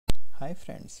Hi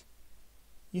friends,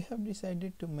 you have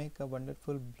decided to make a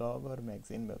wonderful blog or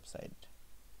magazine website,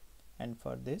 and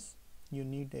for this you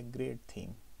need a great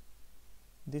theme.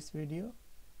 This video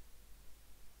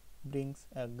brings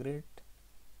a great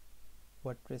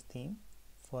WordPress theme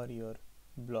for your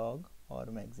blog or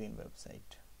magazine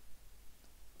website.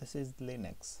 This is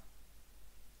Linx.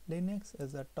 Linx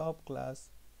is a top class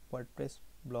WordPress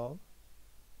blog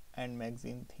and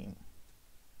magazine theme.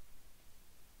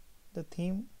 The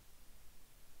theme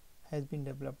has been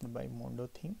developed by Mondo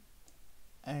Theme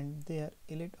and they are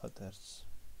elite authors.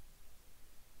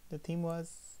 The theme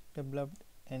was developed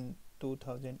in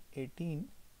 2018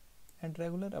 and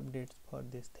regular updates for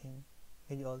this theme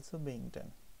is also being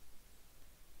done.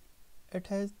 It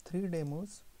has 3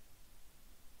 demos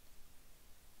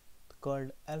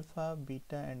called Alpha,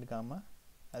 Beta and Gamma.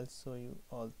 I'll show you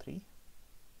all 3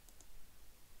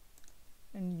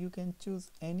 and you can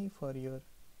choose any for your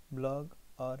blog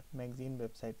or magazine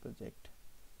website project.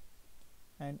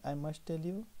 And I must tell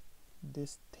you,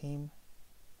 this theme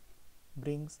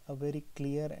brings a very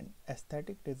clear and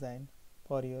aesthetic design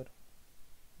for your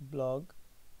blog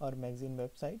or magazine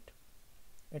website.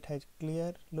 It has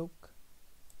clear look,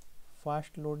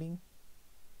 fast loading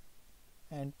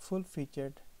and full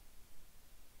featured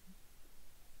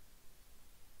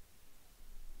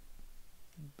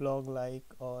blog like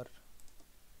or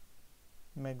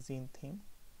magazine theme.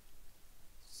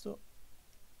 So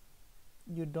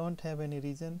you don't have any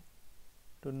reason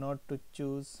to not to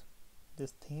choose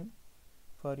this theme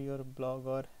for your blog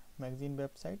or magazine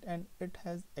website, and it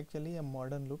has actually a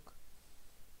modern look.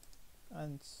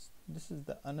 And this is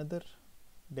the another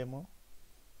demo,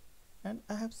 and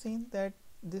I have seen that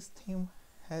this theme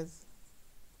has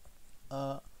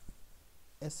a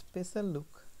special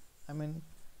look. I mean,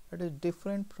 it is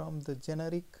different from the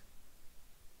generic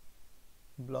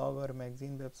blog or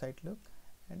magazine website look,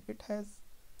 and it has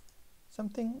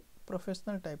something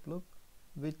professional type look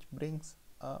which brings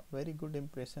a very good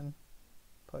impression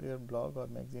for your blog or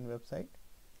magazine website.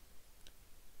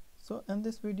 So in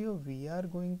this video we are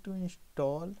going to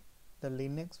install the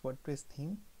Linx WordPress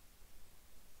theme,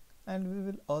 and we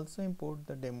will also import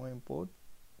the demo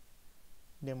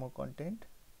content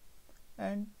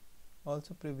and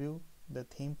also preview the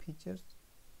theme features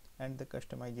and the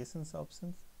customizations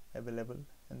options available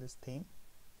in this theme.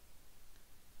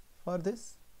 For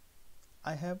this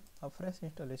I have a fresh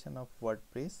installation of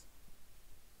WordPress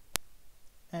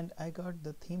and I got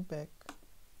the theme pack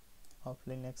of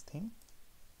Linx theme.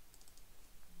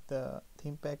 The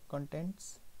theme pack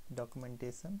contains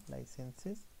documentation,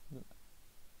 licensing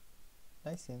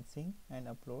and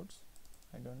uploads.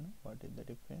 I don't know what is the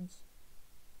difference.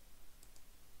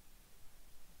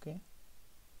 Okay,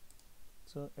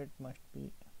 so it must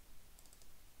be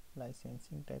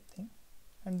licensing type thing,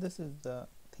 and this is the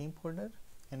theme folder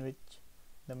in which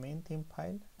the main theme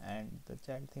file and the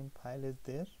child theme file is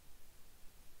there.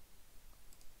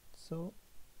 So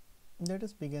let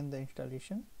us begin the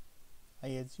installation. I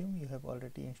assume you have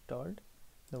already installed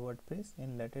the WordPress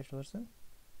in latest version.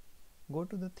 Go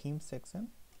to the theme section,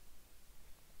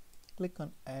 click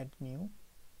on add new,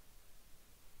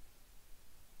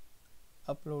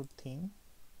 upload theme,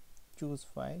 choose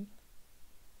file,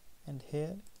 and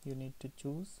here you need to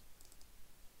choose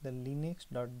the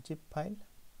linx.zip file.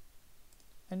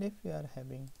 And if you are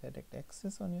having direct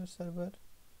access on your server,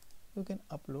 you can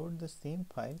upload the same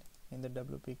file in the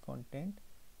WP content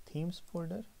themes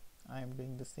folder. I am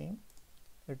doing the same.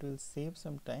 It will save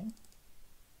some time.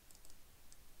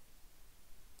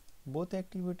 Both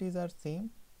activities are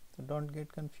same, so don't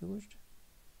get confused.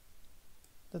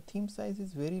 The theme size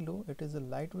is very low. It is a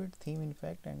lightweight theme in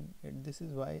fact, and this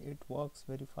is why it works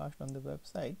very fast on the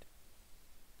website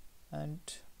and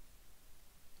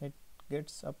it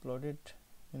gets uploaded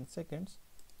in seconds.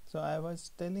 So I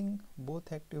was telling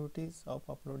both activities of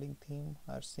uploading theme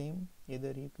are same.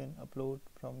 Either you can upload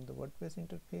from the WordPress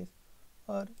interface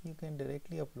or you can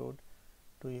directly upload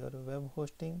to your web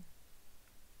hosting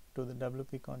to the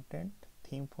WP content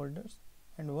theme folders.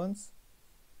 And once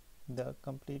the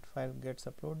complete file gets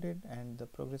uploaded and the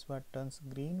progress bar turns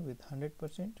green with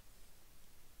 100%,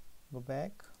 go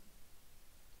back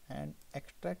and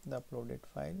extract the uploaded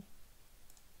file.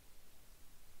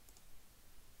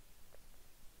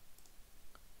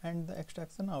 And the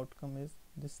extraction outcome is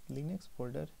this Linx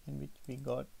folder in which we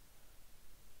got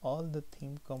all the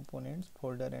theme components,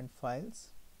 folder and files.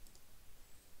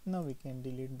 Now we can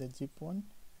delete the zip one.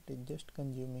 It is just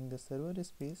consuming the server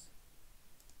space.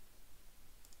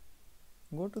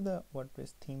 Go to the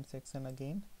WordPress theme section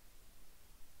again.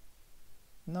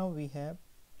 Now we have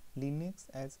Linx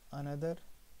as another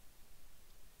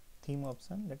theme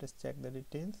option. Let us check the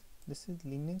details. This is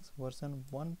Linux version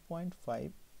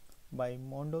 1.5 by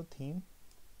Mondo theme,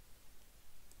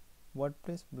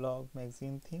 WordPress blog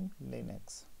magazine theme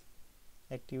Linux.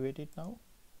 Activate it now.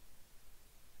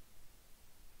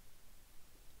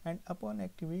 And upon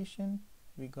activation,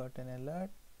 we got an alert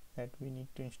that we need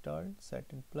to install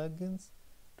certain plugins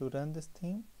to run this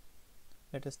theme.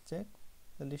 Let us check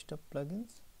the list of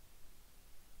plugins.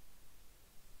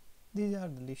 These are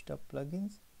the list of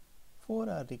plugins. 4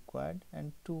 are required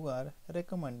and 2 are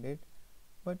recommended,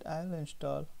 but I'll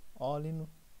install all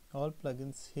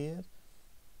plugins here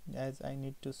as I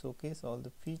need to showcase all the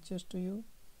features to you,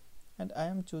 and I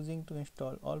am choosing to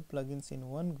install all plugins in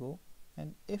one go.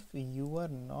 And if you are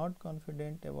not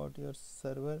confident about your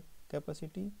server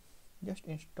capacity, just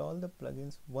install the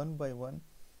plugins one by one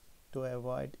to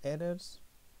avoid errors.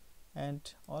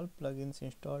 And all plugins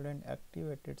installed and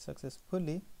activated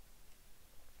successfully.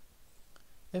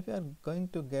 If you are going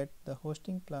to get the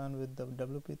hosting plan with the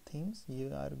WP themes,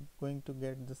 you are going to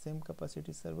get the same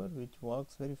capacity server which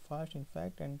works very fast in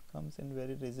fact and comes in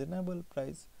very reasonable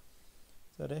price.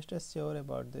 So rest assured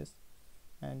about this.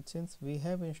 And since we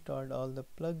have installed all the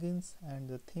plugins and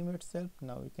the theme itself,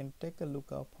 now we can take a look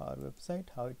of our website,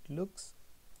 how it looks.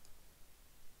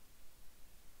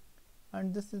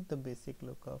 And this is the basic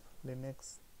look of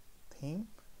Linux theme,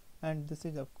 and this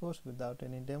is of course without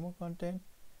any demo content.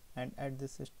 And at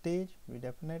this stage we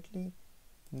definitely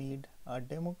need a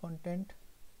demo content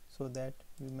so that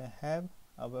we may have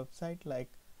a website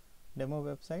like demo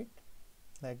website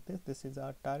like this. This is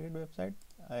our target website,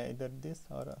 either this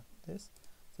or this,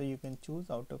 so you can choose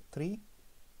out of 3.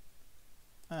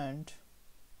 And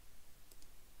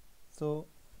so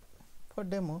for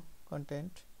demo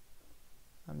content,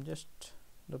 I'm just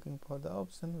looking for the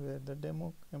option where the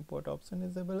demo import option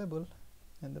is available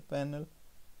in the panel.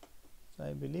 So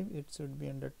I believe it should be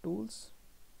under tools.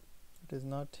 It is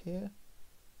not here,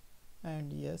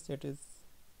 and yes, it is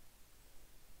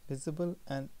visible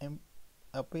and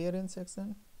appearance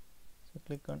section. So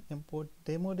click on import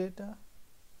demo data,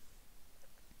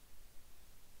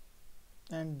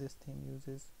 and this theme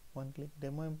uses one-click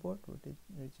demo import,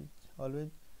 which is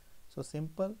always so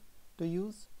simple to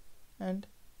use. And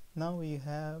now we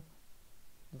have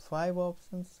the 5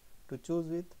 options to choose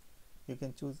with. You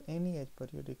can choose any as per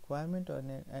your requirement or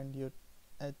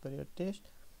as per your taste.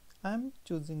 I'm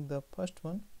choosing the first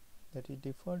one, that is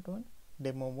default one,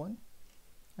 demo 1,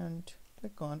 and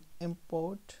click on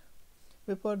import.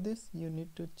 Before this, you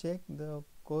need to check the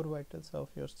core vitals of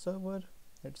your server.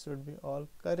 It should be all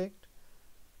correct.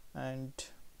 And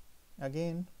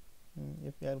again,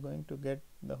 if you are going to get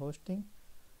the hosting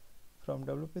from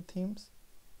WP themes,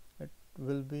 it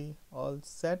will be all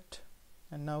set.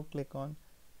 And now click on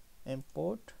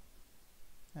import,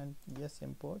 and yes,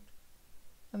 import.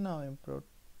 And now import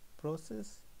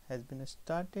process has been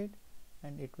started,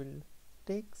 and it will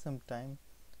take some time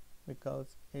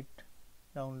because it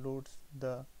downloads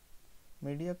the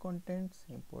media contents,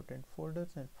 important folders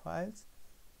and files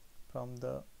from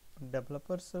the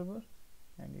developer server,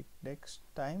 and it takes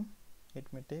time. It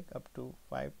may take up to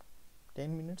 5-10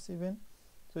 minutes even.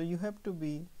 So you have to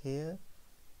be here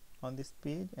on this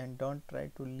page and don't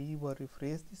try to leave or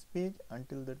refresh this page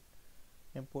until the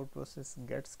import process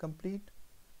gets complete.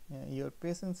 Your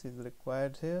patience is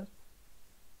required here,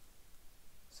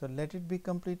 so let it be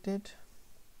completed,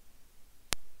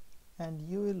 and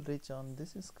you will reach on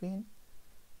this screen.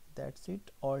 That's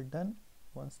it, all done.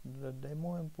 Once the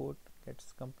demo import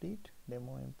gets complete,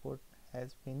 demo import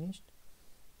has finished,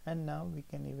 and now we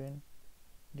can even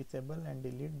disable and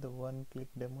delete the one-click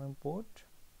demo import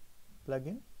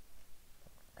plugin.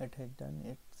 It has done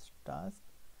its task.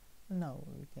 Now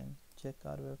we can check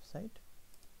our website,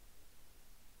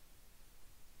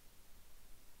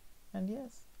 and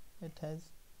yes, it has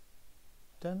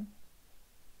done.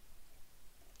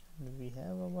 And we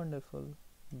have a wonderful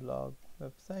blog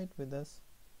website with us.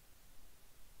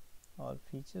 All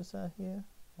features are here,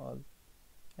 all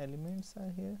elements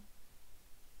are here.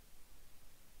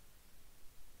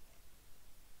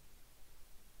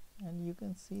 And you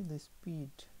can see the speed.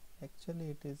 Actually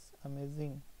it is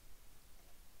amazing,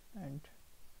 and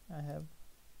I have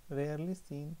rarely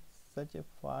seen such a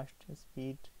fast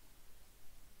speed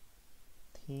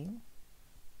theme,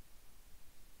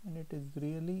 and it is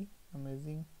really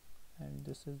amazing. And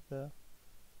this is the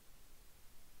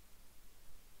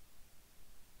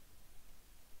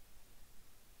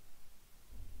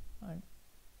and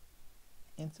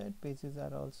inside pages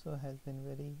are also has been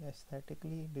very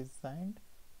aesthetically designed,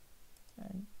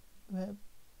 and you have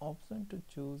option to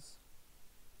choose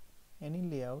any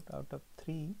layout out of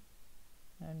 3,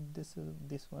 and this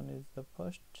one is the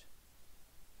first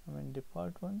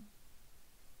default one,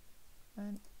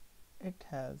 and it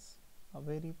has a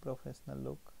very professional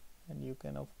look, and you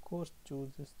can of course choose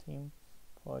this theme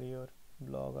for your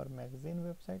blog or magazine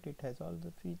website. It has all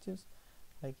the features,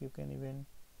 like you can even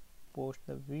post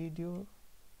the video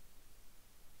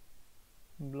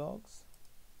blogs,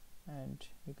 and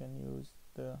you can use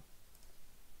the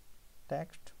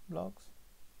text blogs,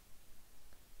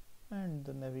 and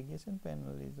the navigation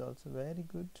panel is also very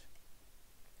good,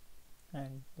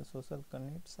 and the social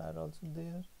connects are also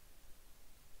there.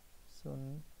 So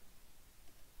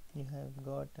you have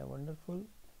got a wonderful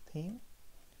theme,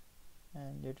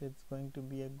 and it is going to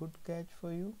be a good catch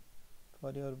for you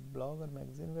for your blog or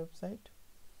magazine website.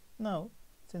 Now,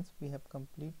 since we have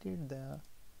completed the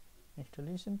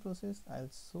installation process, I'll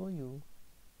show you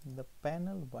the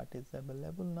panel what is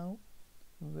available now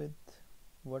with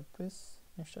WordPress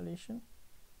installation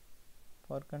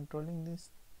for controlling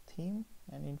this theme.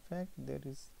 And in fact, there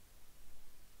is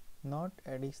not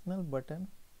additional button,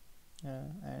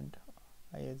 and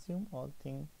I assume all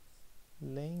things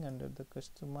laying under the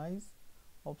customize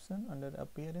option under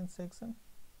appearance section.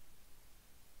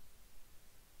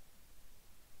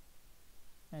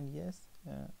 And yes,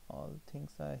 all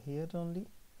things are here only,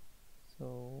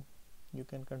 so you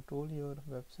can control your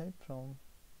website from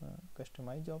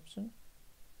customize option.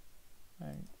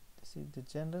 And this is the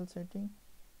general setting.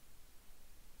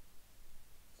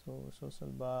 So social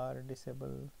bar,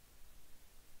 disable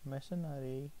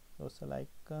machinery, social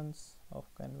icons of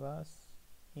canvas,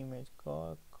 image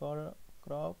crop,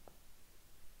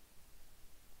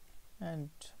 and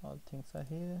all things are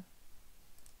here.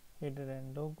 Header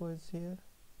and logo is here,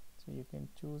 so you can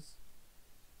choose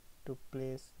to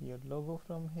place your logo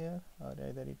from here, or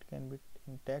either it can be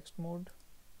in text mode.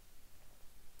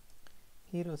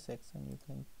 Hero section, you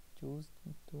can choose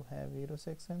to have hero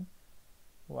section.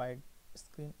 Wide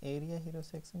screen area hero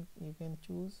section you can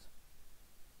choose,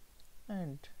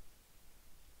 and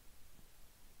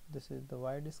this is the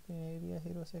wide screen area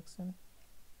hero section.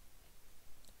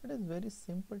 It is very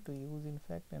simple to use. In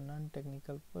fact, a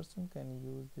non-technical person can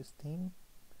use this theme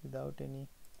without any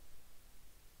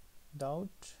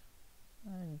doubt.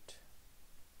 And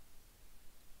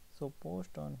so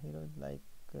post on hero, like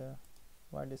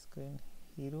wide screen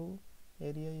hero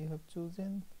area you have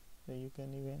chosen, so you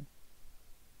can even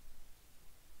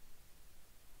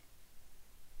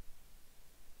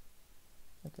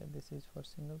okay, this is for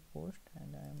single post,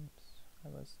 and I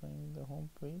was showing the home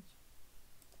page,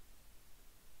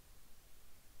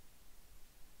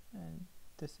 and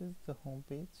this is the home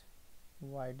page,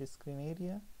 wide screen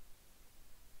area.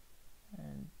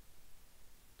 And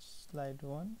slide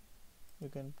 1, you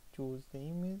can choose the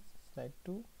image. Slide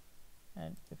 2,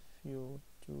 and if you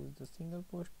choose the single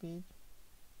post page,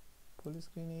 full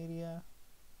screen area,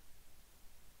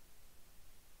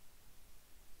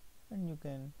 and you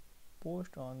can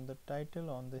post on the title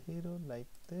on the hero like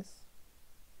this.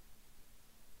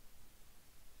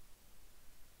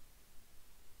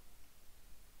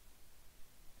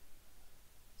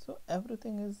 So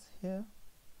everything is here,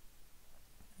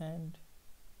 and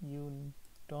you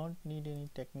don't need any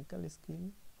technical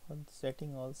skill for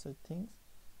setting all such things.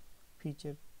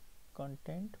 Feature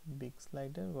content, big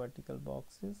slider, vertical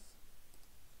boxes,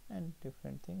 and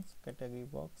different things. Category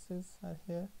boxes are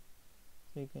here,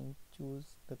 so you can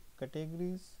choose the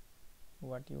categories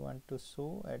what you want to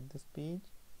show at this page.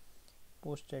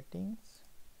 Post settings,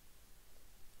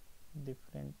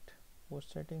 different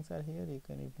post settings are here. You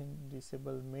can even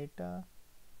disable meta,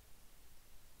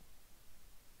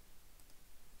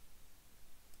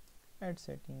 ad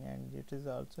setting, and it is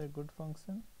also a good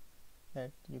function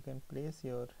that you can place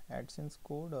your AdSense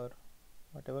code or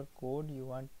whatever code you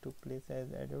want to place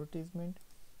as advertisement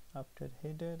after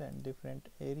header, and different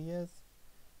areas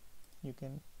you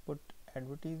can put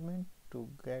advertisement to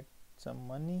get some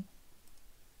money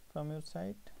from your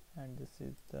site. And this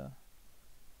is the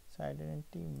site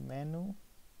identity, menu,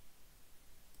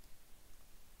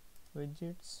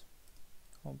 widgets,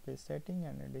 homepage setting,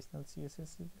 and additional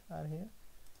CSS are here.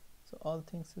 So all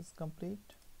things is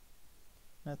complete.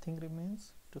 Nothing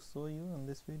remains to show you in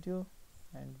this video,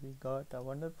 and we got a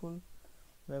wonderful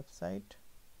website,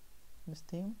 this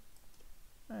theme.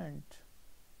 And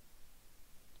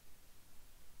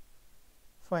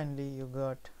finally you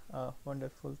got a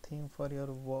wonderful theme for your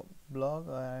blog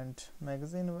and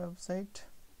magazine website.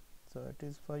 So it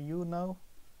is for you now,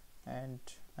 and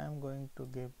I'm going to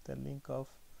give the link of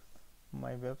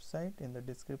my website in the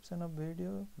description of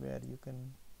video, where you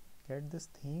can get this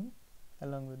theme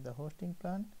along with the hosting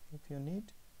plan if you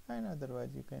need, and otherwise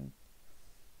you can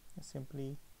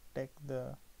simply take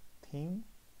the theme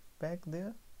pack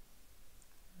there.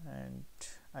 And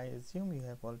I assume you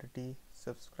have already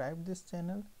subscribed this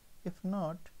channel. If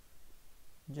not,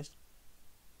 just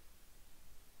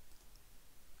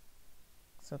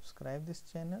subscribe this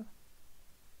channel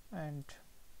and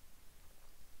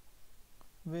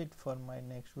wait for my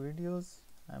next videos.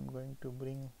 I'm going to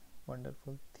bring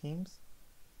wonderful themes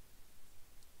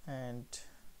and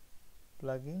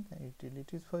plugins and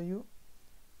utilities for you.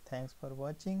 Thanks for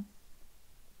watching.